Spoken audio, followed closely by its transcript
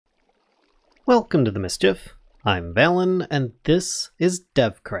Welcome to the Mischief. I'm Valen, and this is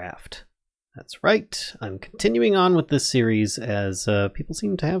DevCraft. That's right, I'm continuing on with this series as people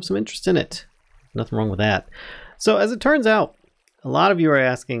seem to have some interest in it. Nothing wrong with that. So as it turns out, a lot of you are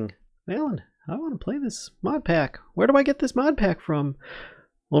asking, Valen, I want to play this mod pack. Where do I get this mod pack from?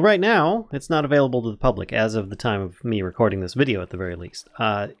 Well, right now, it's not available to the public as of the time of me recording this video at the very least.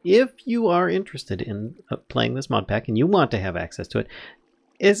 If you are interested in playing this mod pack and you want to have access to it,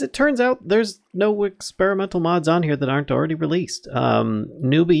 as it turns out, there's no experimental mods on here that aren't already released.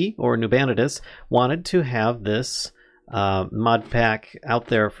 Newbie, or Noobanidus, wanted to have this mod pack out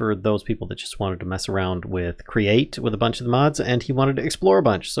there for those people that just wanted to mess around with Create with a bunch of the mods, and he wanted to explore a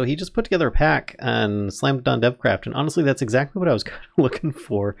bunch. So he just put together a pack and slammed it on DevCraft, and honestly, that's exactly what I was kind of looking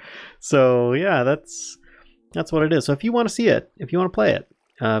for. So yeah, that's what it is. So if you want to see it, if you want to play it,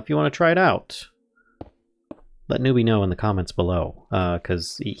 if you want to try it out, let Newbie know in the comments below,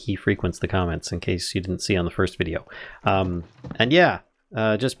 because he frequents the comments in case you didn't see on the first video. And yeah,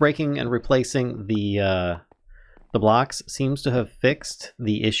 just breaking and replacing the blocks seems to have fixed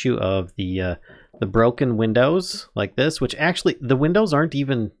the issue of the broken windows like this, which actually the windows aren't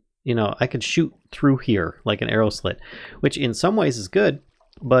even, you know, I could shoot through here like an arrow slit, which in some ways is good,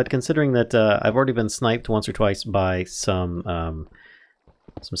 but considering that I've already been sniped once or twice by some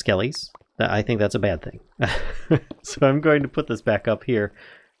skellies, I think that's a bad thing. So I'm going to put this back up here.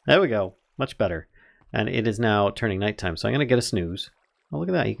 There we go. Much better. And it is now turning nighttime, so I'm going to get a snooze. Oh, look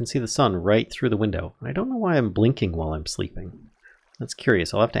at that. You can see the sun right through the window. I don't know why I'm blinking while I'm sleeping. That's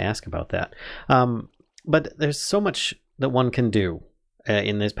curious. I'll have to ask about that. But there's so much that one can do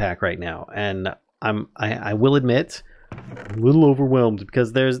in this pack right now. And I will admit, I'm a little overwhelmed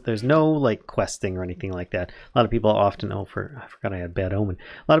because there's no like questing or anything like that. A lot of people often, I forgot I had Bad Omen.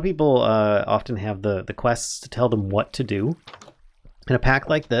 A lot of people often have the quests to tell them what to do. In a pack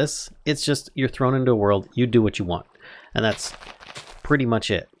like this, it's just you're thrown into a world, you do what you want. And that's pretty much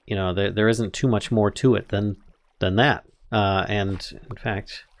it. You know, there isn't too much more to it than that. And in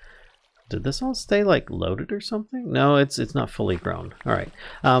fact, did this all stay like loaded or something? No, it's not fully grown. All right.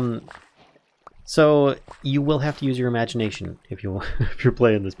 So you will have to use your imagination if you're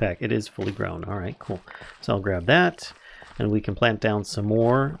playing this pack. It is fully grown. All right, cool. So I'll grab that, and we can plant down some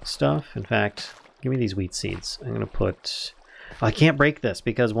more stuff. In fact, give me these wheat seeds. I'm going to put... Oh, I can't break this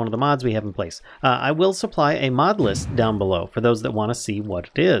because one of the mods we have in place. I will supply a mod list down below for those that want to see what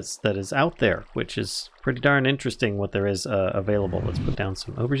it is that is out there, which is pretty darn interesting what there is available. Let's put down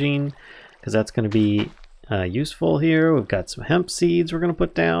some aubergine because that's going to be useful here. We've got some hemp seeds we're going to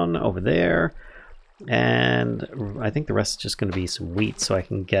put down over there. And I think the rest is just going to be some wheat so I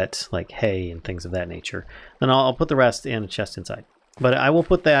can get like hay and things of that nature. Then I'll put the rest in a chest inside. But I will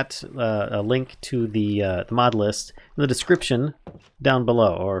put that a link to the mod list in the description down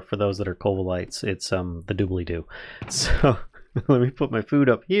below, or for those that are Covelites, it's the doobly-doo. So let me put my food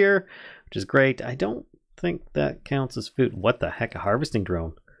up here, which is great. I don't think that counts as food. What the heck, a harvesting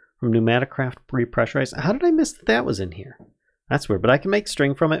drone from DevCraft repressurized? How did I miss that was in here? That's weird, but I can make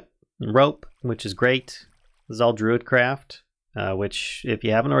string from it. Rope, which is great. This is all DruidCraft, which if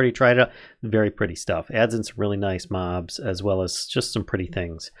you haven't already tried it out, very pretty stuff. Adds in some really nice mobs as well as just some pretty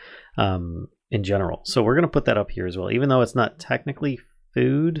things in general. So we're going to put that up here as well. Even though it's not technically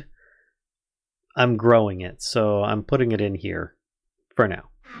food, I'm growing it. So I'm putting it in here for now.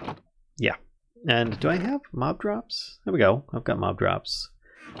 Yeah. And do I have mob drops? There we go. I've got mob drops.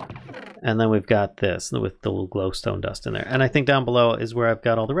 And then we've got this with the little glowstone dust in there. And I think down below is where I've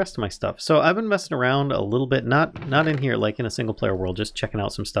got all the rest of my stuff. So I've been messing around a little bit, not in here like in a single player world, just checking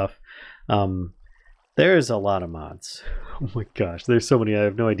out some stuff. There's a lot of mods. Oh my gosh, there's so many I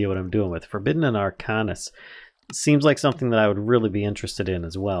have no idea what I'm doing with. Forbidden and Arcanus seems like something that I would really be interested in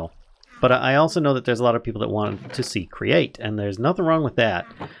as well. But I also know that there's a lot of people that want to see Create, and there's nothing wrong with that.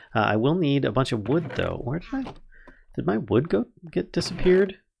 I will need a bunch of wood though. Where did my wood get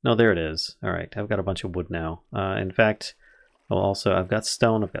disappeared? No, there it is. All right, I've got a bunch of wood now. In fact, I've got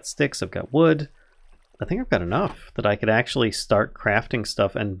stone, I've got sticks, I've got wood. I think I've got enough that I could actually start crafting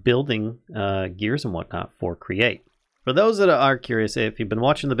stuff and building gears and whatnot for Create. For those that are curious, if you've been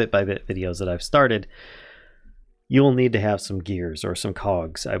watching the bit-by-bit videos that I've started, you'll need to have some gears or some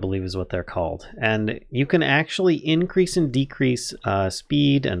cogs, I believe is what they're called. And you can actually increase and decrease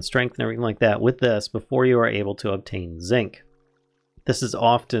speed and strength and everything like that with this before you are able to obtain zinc. This is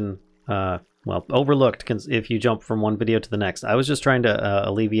often well, overlooked if you jump from one video to the next. I was just trying to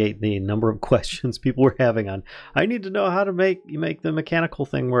alleviate the number of questions people were having on, I need to know how to make the mechanical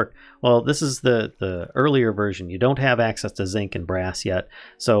thing work. Well, this is the earlier version. You don't have access to zinc and brass yet,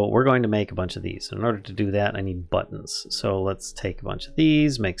 so we're going to make a bunch of these. In order to do that, I need buttons. So let's take a bunch of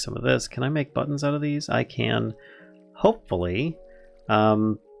these, make some of this. Can I make buttons out of these? I can, hopefully.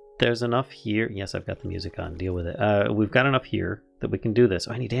 There's enough here. Yes, I've got the music on. Deal with it. We've got enough here that we can do this.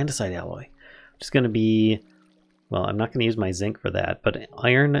 Oh, I need andesite alloy. It's going to be, well, I'm not going to use my zinc for that, but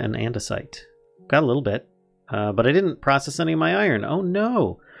iron and andesite. Got a little bit, but I didn't process any of my iron. Oh,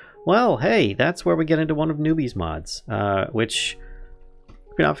 no. Well, hey, that's where we get into one of Newbie's mods, which, if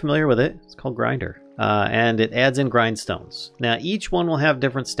you're not familiar with it, it's called Grindr. And it adds in grindstones. Now, each one will have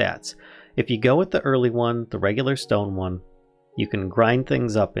different stats. If you go with the early one, the regular stone one, you can grind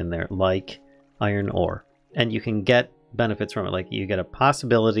things up in there like iron ore, and you can get benefits from it. Like you get a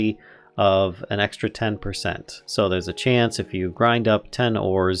possibility of an extra 10%. So there's a chance if you grind up 10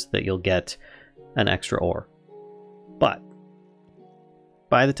 ores that you'll get an extra ore. But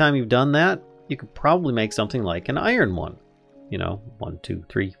by the time you've done that, you could probably make something like an iron one. You know, 1, 2,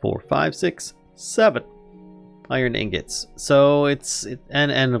 3, 4, 5, 6, 7 iron ingots. So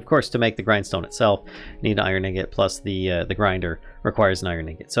and of course to make the grindstone itself, you need an iron ingot, plus the grinder requires an iron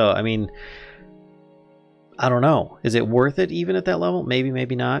ingot. So I mean, I don't know. Is it worth it even at that level? Maybe,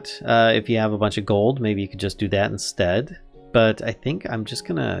 maybe not. If you have a bunch of gold, maybe you could just do that instead. But I think I'm just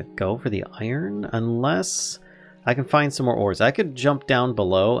gonna go for the iron unless I can find some more ores. I could jump down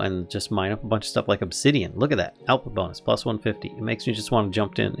below and just mine up a bunch of stuff like obsidian. Look at that. Output bonus, plus 150. It makes me just want to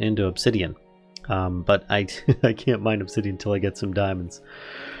jump into obsidian. But I can't mine obsidian until I get some diamonds.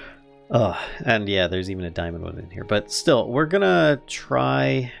 And yeah, there's even a diamond one in here. But still, we're gonna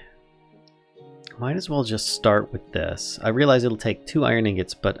try... Might as well just start with this. I realize it'll take 2 iron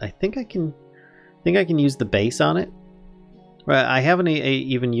ingots, but I think I can use the base on it. I haven't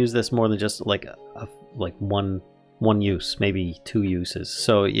even used this more than just like one use, maybe 2 uses.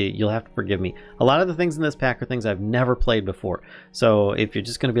 So you'll have to forgive me. A lot of the things in this pack are things I've never played before. So if you're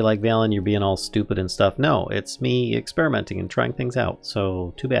just going to be like Valen, you're being all stupid and stuff. No, it's me experimenting and trying things out.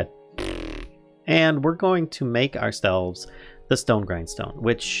 So too bad. And we're going to make ourselves the stone grindstone,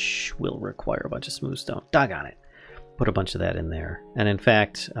 which will require a bunch of smooth stone. Doggone it. Put a bunch of that in there. And in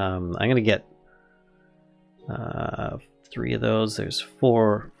fact, I'm going to get 3 of those. There's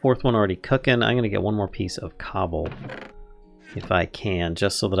 4. Fourth one already cooking. I'm going to get 1 more piece of cobble if I can,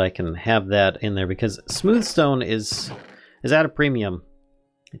 just so that I can have that in there, because smooth stone is at a premium.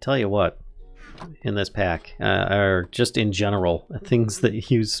 I tell you what, in this pack, or just in general, things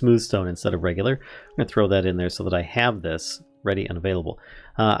that use smooth stone instead of regular. I'm going to throw that in there so that I have this ready and available.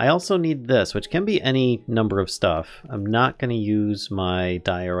 I also need this, which can be any number of stuff. I'm not going to use my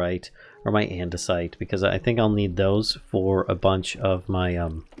diorite or my andesite, because I think I'll need those for a bunch of my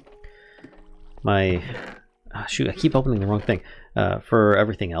shoot, I keep opening the wrong thing. For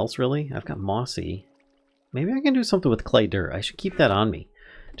everything else, really. I've got mossy. Maybe I can do something with clay dirt. I should keep that on me,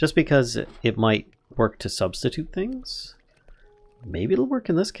 just because it might work to substitute things. Maybe it'll work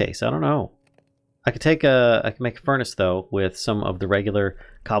in this case. I don't know. I could make a furnace though with some of the regular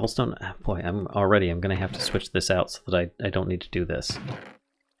cobblestone. Boy, I'm gonna have to switch this out so that I don't need to do this.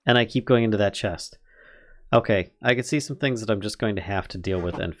 And I keep going into that chest. Okay, I can see some things that I'm just going to have to deal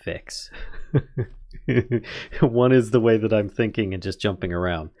with and fix. One is the way that I'm thinking and just jumping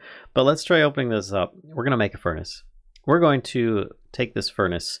around. But let's try opening this up. We're going to make a furnace. We're going to take this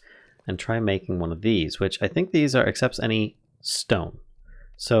furnace and try making one of these, which I think these accepts any stone.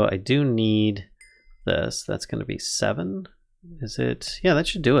 So I do need this. That's going to be 7. Is it? Yeah, that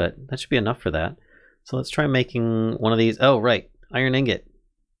should do it. That should be enough for that. So let's try making one of these. Oh, right. Iron ingot.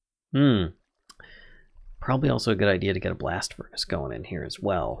 Probably also a good idea to get a blast furnace going in here as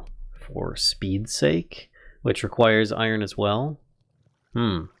well, for speed's sake, which requires iron as well.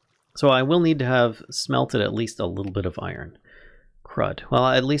 So I will need to have smelted at least a little bit of iron. Crud. Well,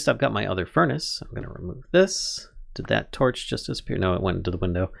 at least I've got my other furnace. I'm going to remove this. Did that torch just disappear? No, it went into the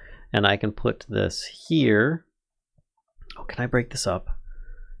window. And I can put this here. Oh, can I break this up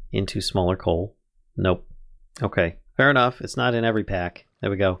into smaller coal? Nope. Okay, fair enough. It's not in every pack. There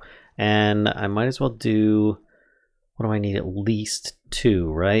we go. And I might as well do, what do I need? At least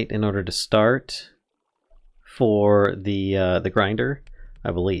 2, right? In order to start for the grinder,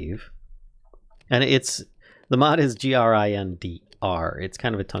 I believe. And the mod is Grindr. It's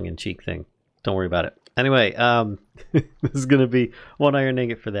kind of a tongue-in-cheek thing. Don't worry about it. Anyway, this is going to be 1 iron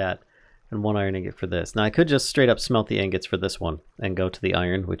ingot for that and 1 iron ingot for this. Now I could just straight up smelt the ingots for this one and go to the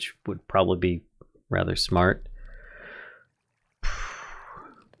iron, which would probably be rather smart.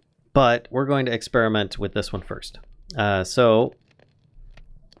 But we're going to experiment with this one first. So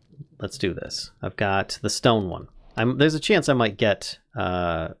let's do this. I've got the stone one. There's a chance I might get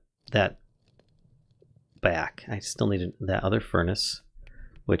that back. I still need that other furnace,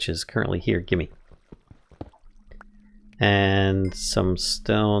 which is currently here. Gimme. And some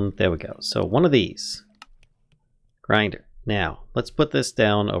stone. There we go. So one of these. Grinder. Now, let's put this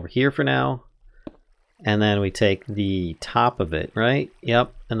down over here for now. And then we take the top of it, right?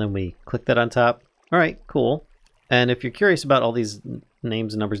 Yep. And then we click that on top. All right, cool. And if you're curious about all these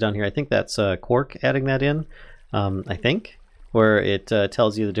names and numbers down here, I think that's Quark adding that in, I think, where it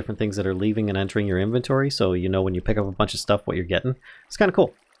tells you the different things that are leaving and entering your inventory, so you know when you pick up a bunch of stuff what you're getting. It's kind of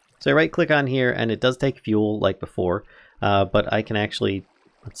cool. So I right-click on here, and it does take fuel like before, but I can actually,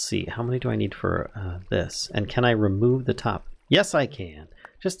 let's see, how many do I need for this? And can I remove the top? Yes, I can.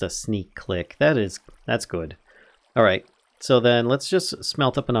 Just a sneak click. That's good. All right. So then let's just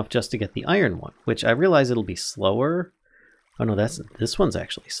smelt up enough just to get the iron one, which I realize it'll be slower. Oh no, this one's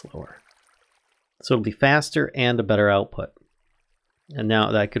actually slower. So it'll be faster and a better output. And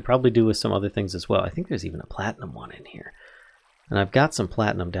now that I could probably do with some other things as well. I think there's even a platinum one in here. And I've got some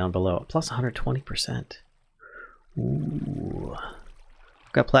platinum down below, plus 120%. Ooh.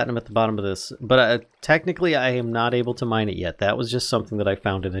 I've got platinum at the bottom of this, but technically I am not able to mine it yet. That was just something that I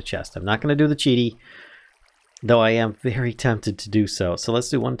found in a chest. I'm not going to do the cheaty, though I am very tempted to do so. So let's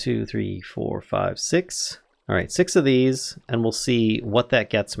do 1, 2, 3, 4, 5, 6. All right, 6 of these, and we'll see what that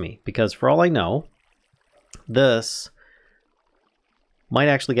gets me. Because for all I know, this might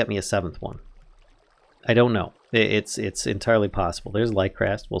actually get me a 7th one. I don't know. It's entirely possible. There's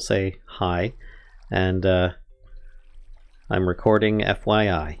Lightcraft. We'll say hi, and I'm recording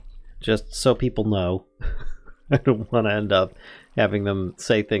FYI, just so people know. I don't want to end up having them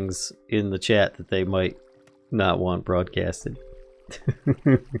say things in the chat that they might not want broadcasted.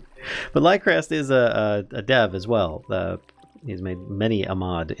 But Lightcraft is a dev as well. He's made many a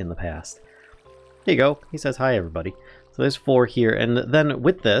mod in the past. There you go. He says hi, everybody. So there's 4 here, and then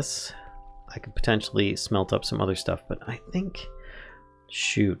with this, I could potentially smelt up some other stuff. But I think,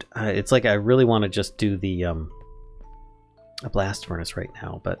 shoot, it's like I really want to just do the a blast furnace right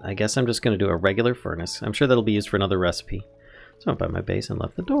now. But I guess I'm just going to do a regular furnace. I'm sure that'll be used for another recipe. So I went by my base and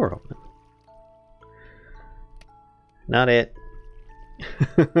left the door open. Not it.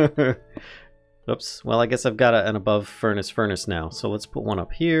 Oops. Well, I guess I've got an above furnace now. So let's put one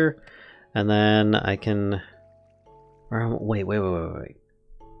up here, and then I can. Wait.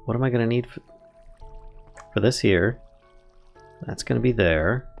 What am I gonna need for this here? That's gonna be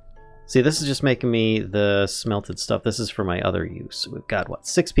there. See, this is just making me the smelted stuff. This is for my other use. We've got what,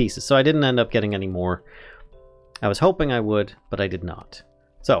 6 pieces. So I didn't end up getting any more. I was hoping I would, but I did not.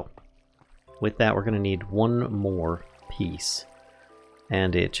 So with that, we're gonna need 1 more piece.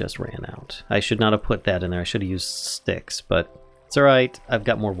 And it just ran out. I should not have put that in there. I should have used sticks, but it's all right. I've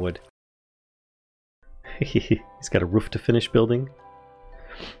got more wood. He's got a roof to finish building.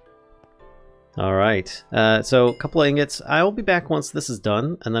 All right. So a couple of ingots. I'll be back once this is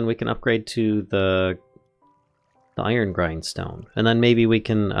done, and then we can upgrade to the iron grindstone. And then maybe we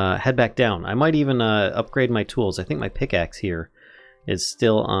can head back down. I might even upgrade my tools. I think my pickaxe here is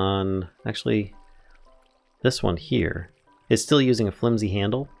still on... Actually, this one here is still using a flimsy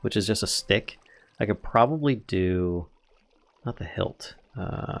handle, which is just a stick. I could probably do... Not the hilt.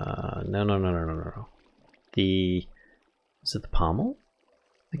 No. Is it the pommel?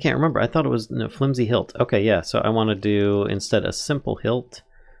 I can't remember. I thought it was no, flimsy hilt. Okay, yeah. So I want to do instead a simple hilt.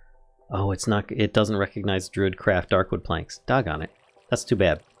 Oh, it's not. It doesn't recognize DruidCraft Darkwood planks. Doggone it. That's too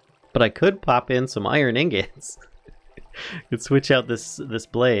bad. But I could pop in some iron ingots. Could switch out this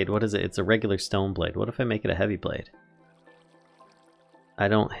blade. What is it? It's a regular stone blade. What if I make it a heavy blade? I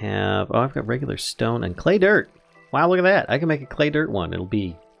don't have... Oh, I've got regular stone and clay dirt. Wow, look at that. I can make a clay dirt one. It'll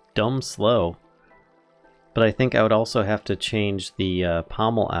be dumb slow. But I think I would also have to change the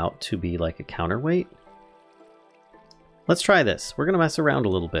pommel out to be like a counterweight. Let's try this. We're going to mess around a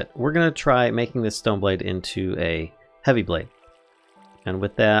little bit. We're going to try making this stone blade into a heavy blade. And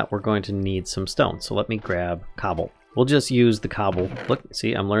with that, we're going to need some stone. So let me grab cobble. We'll just use the cobble. Look,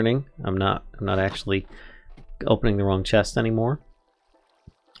 see, I'm learning. I'm not actually opening the wrong chest anymore.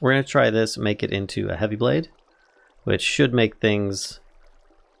 We're going to try this, make it into a heavy blade, which should make things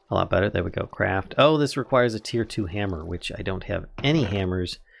a lot better. There we go, craft. Oh, this requires a tier 2 hammer, which I don't have any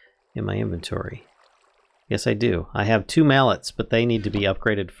hammers in my inventory. Yes, I do. I have 2 mallets, but they need to be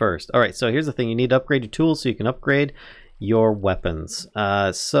upgraded first. All right, so here's the thing. You need to upgrade your tools so you can upgrade your weapons.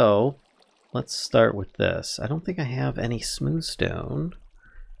 So let's start with this. I don't think I have any smooth stone.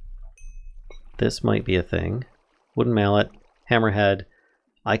 This might be a thing. Wooden mallet, hammerhead,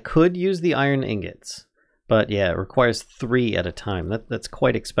 I could use the iron ingots, but yeah, it requires 3 at a time. That's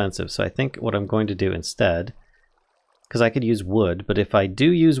quite expensive. So I think what I'm going to do instead, because I could use wood, but if I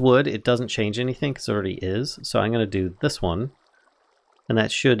do use wood, it doesn't change anything because it already is. So I'm going to do this one, and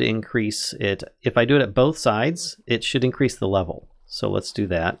that should increase it. If I do it at both sides, it should increase the level. So let's do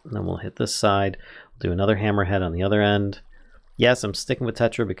that, and then we'll hit this side. We'll do another hammerhead on the other end. Yes, I'm sticking with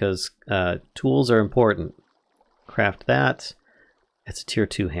Tetra because tools are important. Craft that. It's a tier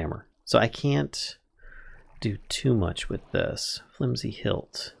 2 hammer. So I can't do too much with this. Flimsy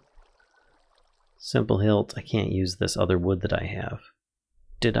hilt. Simple hilt. I can't use this other wood that I have.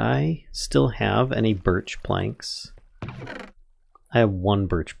 Did I still have any birch planks? I have 1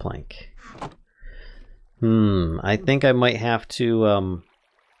 birch plank. I think I might have to,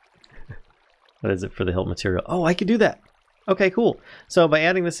 what is it for the hilt material? Oh, I could do that. Okay, cool. So by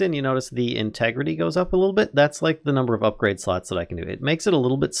adding this in, you notice the integrity goes up a little bit. That's like the number of upgrade slots that I can do. It makes it a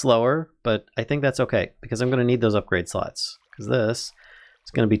little bit slower, but I think that's okay because I'm going to need those upgrade slots because this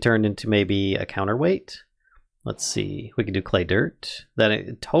is going to be turned into maybe a counterweight. Let's see. We can do clay dirt. That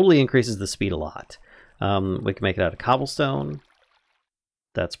it totally increases the speed a lot. We can make it out of cobblestone.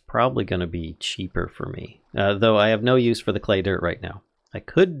 That's probably going to be cheaper for me, though I have no use for the clay dirt right now. I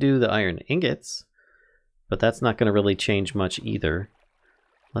could do the iron ingots, but that's not going to really change much either.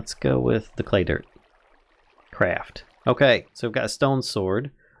 Let's go with the clay dirt. Craft. Okay, so we've got a stone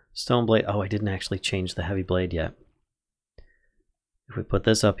sword, stone blade. Oh, I didn't actually change the heavy blade yet. If we put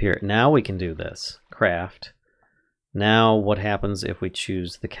this up here, now we can do this. Craft. Now what happens if we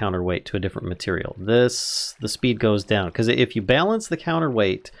choose the counterweight to a different material? The speed goes down, because if you balance the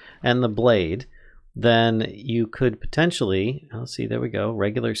counterweight and the blade, then you could potentially, oh, see, there we go,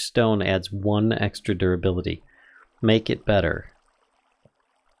 regular stone adds 1 extra durability. Make it better.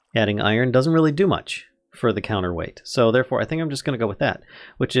 Adding iron doesn't really do much for the counterweight, so therefore I think I'm just going to go with that,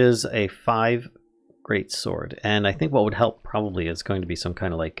 which is a 5 great sword. And I think what would help probably is going to be some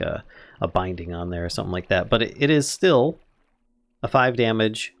kind of like a binding on there or something like that, but it is still a 5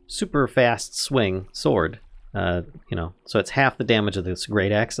 damage super fast swing sword. You know, so it's half the damage of this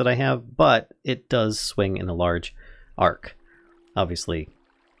great axe that I have, but it does swing in a large arc. Obviously,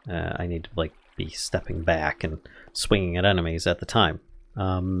 I need to like be stepping back and swinging at enemies at the time.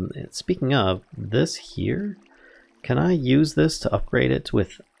 Speaking of this here, can I use this to upgrade it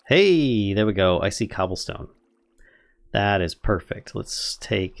with? Hey, there we go. I see cobblestone. That is perfect. Let's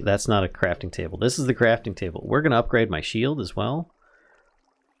take. That's not a crafting table. This is the crafting table. We're going to upgrade my shield as well.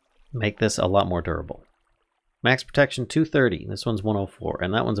 Make this a lot more durable. Max protection 230. This one's 104,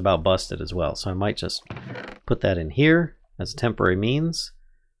 and that one's about busted as well. So I might just put that in here as a temporary means.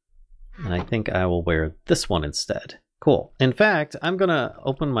 And I think I will wear this one instead. Cool. In fact, I'm going to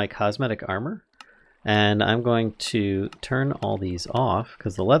open my cosmetic armor, and I'm going to turn all these off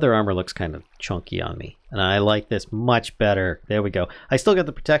because the leather armor looks kind of chunky on me. And I like this much better. There we go. I still got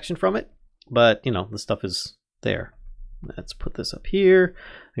the protection from it, but, you know, the stuff is there. Let's put this up here.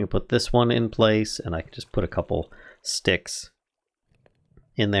 I can put this one in place, and I can just put a couple sticks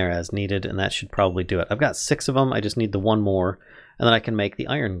in there as needed, and that should probably do it. I've got 6 of them. I just need the 1 more, and then I can make the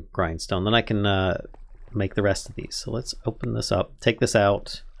iron grindstone. Then I can make the rest of these. So let's open this up, take this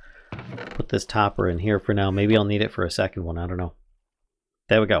out, put this topper in here for now. Maybe I'll need it for a second one. I don't know.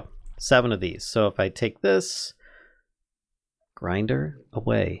 There we go. 7 of these. So if I take this, grinder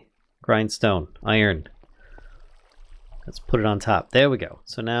away, grindstone, iron. Let's put it on top. There we go.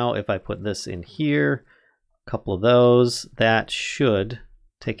 So now if I put this in here, a couple of those, that should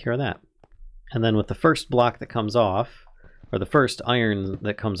take care of that. And then with the first block that comes off, or the first iron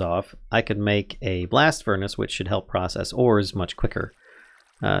that comes off, I could make a blast furnace, which should help process ores much quicker.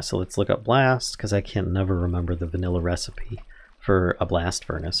 So let's look up blast, because I can never remember the vanilla recipe for a blast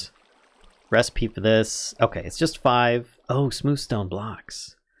furnace. Recipe for this, okay, it's just 5. Oh, smooth stone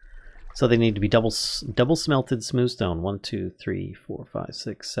blocks. So they need to be double smelted smooth stone. 1, 2, 3, 4, 5,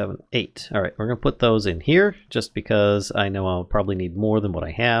 6, 7, 8. All right, we're gonna put those in here just because I know I'll probably need more than what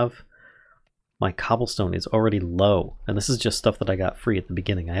I have. My cobblestone is already low, and this is just stuff that I got free at the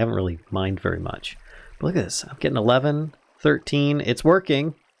beginning. I haven't really mined very much. But look at this, I'm getting 11, 13. It's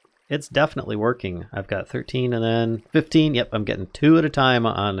working. It's definitely working. I've got 13 and then 15. Yep, I'm getting 2 at a time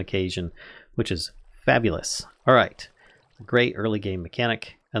on occasion, which is fabulous. All right, great early game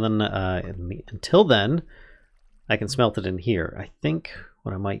mechanic. And then until then, I can smelt it in here. I think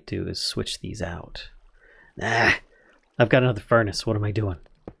what I might do is switch these out. I've got another furnace. What am I doing?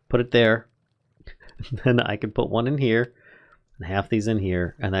 Put it there. Then I can put one in here and half these in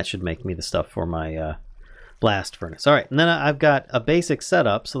here, and that should make me the stuff for my blast furnace. All right, and then I've got a basic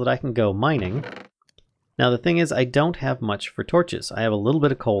setup so that I can go mining. Now the thing is, I don't have much for torches. I have a little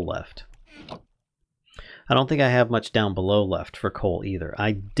bit of coal left. I don't think I have much down below left for coal either.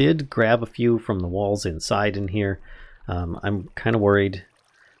 I did grab a few from the walls inside in here. I'm kind of worried.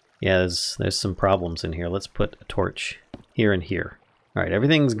 Yeah, there's some problems in here. Let's put a torch here and here. All right,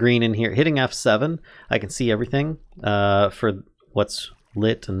 everything's green in here. Hitting F7, I can see everything for what's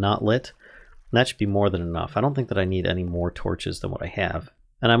lit and not lit. And that should be more than enough. I don't think that I need any more torches than what I have.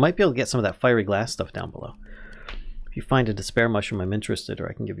 And I might be able to get some of that fiery glass stuff down below. If you find a despair mushroom, I'm interested, or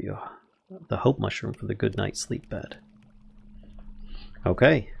I can give you the hope mushroom for the good night sleep bed.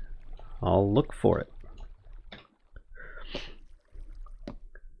 Okay, I'll look for it.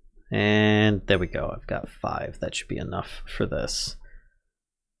 And there we go, I've got 5. That should be enough for this.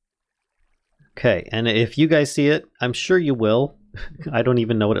 Okay, and if you guys see it, I'm sure you will. I don't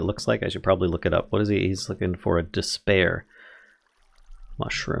even know what it looks like. I should probably look it up. What is he? He's looking for a despair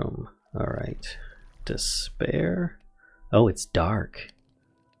mushroom. All right, despair. Oh, it's dark.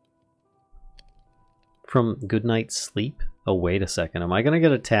 From good night sleep? Oh, wait a second. Am I going to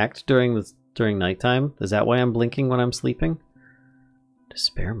get attacked during nighttime? Is that why I'm blinking when I'm sleeping?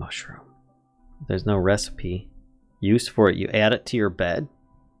 Despair mushroom. There's no recipe. Use for it. You add it to your bed,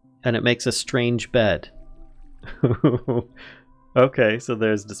 and it makes a strange bed. Okay, so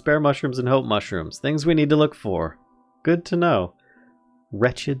there's despair mushrooms and hope mushrooms. Things we need to look for. Good to know.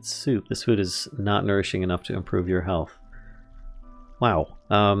 Wretched soup. This food is not nourishing enough to improve your health. Wow.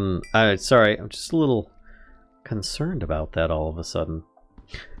 Sorry, I'm just a little concerned about that all of a sudden.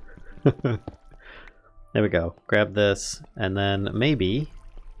 There we go. Grab this, and then maybe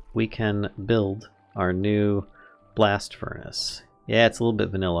we can build our new blast furnace. Yeah, it's a little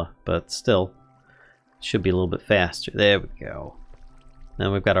bit vanilla, but still, it should be a little bit faster. There we go.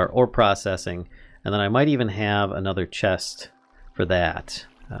 Then we've got our ore processing, and then I might even have another chest for that.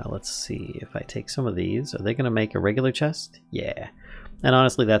 Let's see if I take some of these. Are they going to make a regular chest? Yeah. And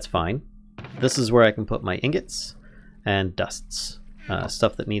honestly, that's fine. This is where I can put my ingots and dusts.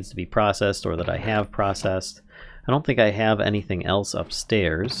 Stuff that needs to be processed or that I have processed. I don't think I have anything else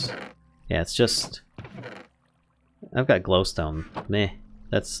upstairs. Yeah, it's just... I've got glowstone. Meh.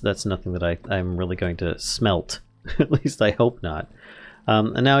 That's nothing that I'm really going to smelt. At least I hope not.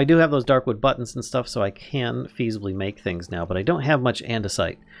 And now I do have those darkwood buttons and stuff, so I can feasibly make things now, but I don't have much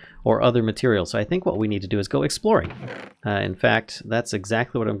andesite or other materials, so I think what we need to do is go exploring. In fact, that's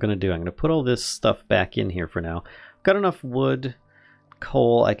exactly what I'm going to do. I'm going to put all this stuff back in here for now. I've got enough wood,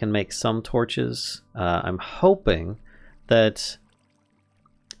 coal, I can make some torches. I'm hoping that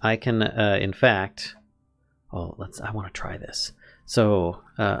I can, in fact... Oh, I want to try this. So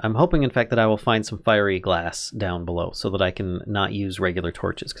I'm hoping, in fact, that I will find some fiery glass down below so that I can not use regular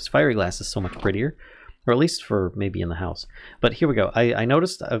torches, because fiery glass is so much prettier, or at least for maybe in the house. But here we go. I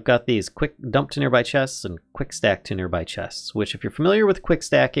noticed I've got these quick dump to nearby chests and quick stack to nearby chests, which if you're familiar with quick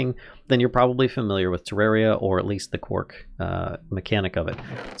stacking, then you're probably familiar with Terraria, or at least the quark mechanic of it.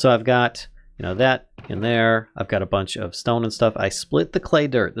 So I've got... You know, that in there. I've got a bunch of stone and stuff. I split the clay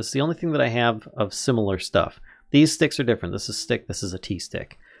dirt. This is the only thing that I have of similar stuff. These sticks are different. This is stick, this is a T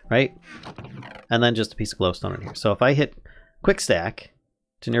stick, right? And then just a piece of glowstone in here. So if I hit quick stack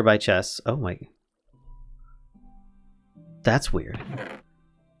to nearby chests, oh my, that's weird.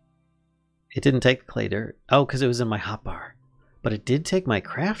 It didn't take the clay dirt. Oh, because it was in my hotbar. But it did take my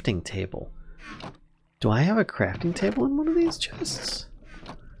crafting table. Do I have a crafting table in one of these chests?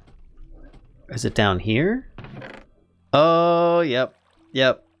 Is it down here? Oh, yep.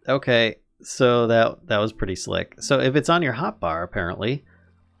 Yep. Okay. So that was pretty slick. So if it's on your hotbar, apparently,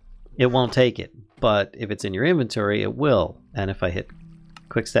 it won't take it. But if it's in your inventory, it will. And if I hit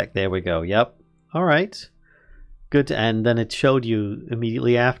quick stack, there we go. Yep. All right. Good. And then it showed you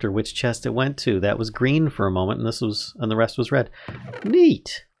immediately after which chest it went to. That was green for a moment, and the rest was red.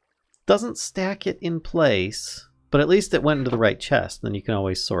 Neat. Doesn't stack it in place, but at least it went into the right chest. Then you can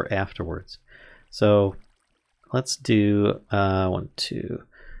always sort afterwards. So let's do a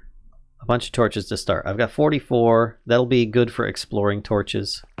bunch of torches to start. I've got 44. That'll be good for exploring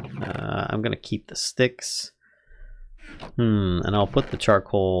torches. I'm going to keep the sticks. And I'll put the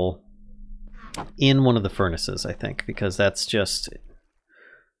charcoal in one of the furnaces, I think, because that's just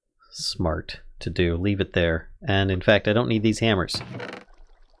smart to do. Leave it there. And in fact, I don't need these hammers. I'm going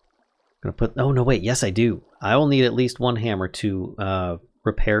to put... Oh, no, wait. Yes, I do. I will need at least one hammer to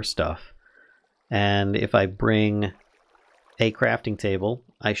repair stuff. And if I bring a crafting table,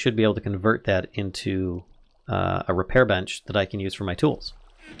 I should be able to convert that into a repair bench that I can use for my tools.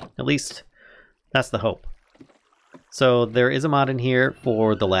 At least, that's the hope. So there is a mod in here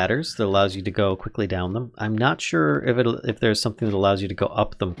for the ladders that allows you to go quickly down them. I'm not sure if there's something that allows you to go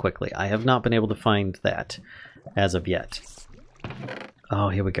up them quickly. I have not been able to find that as of yet. Oh,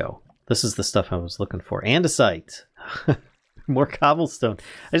 here we go. This is the stuff I was looking for. Andesite. More cobblestone.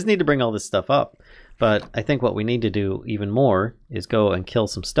 I just need to bring all this stuff up. But I think what we need to do even more is go and kill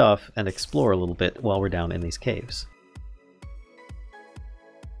some stuff and explore a little bit while we're down in these caves.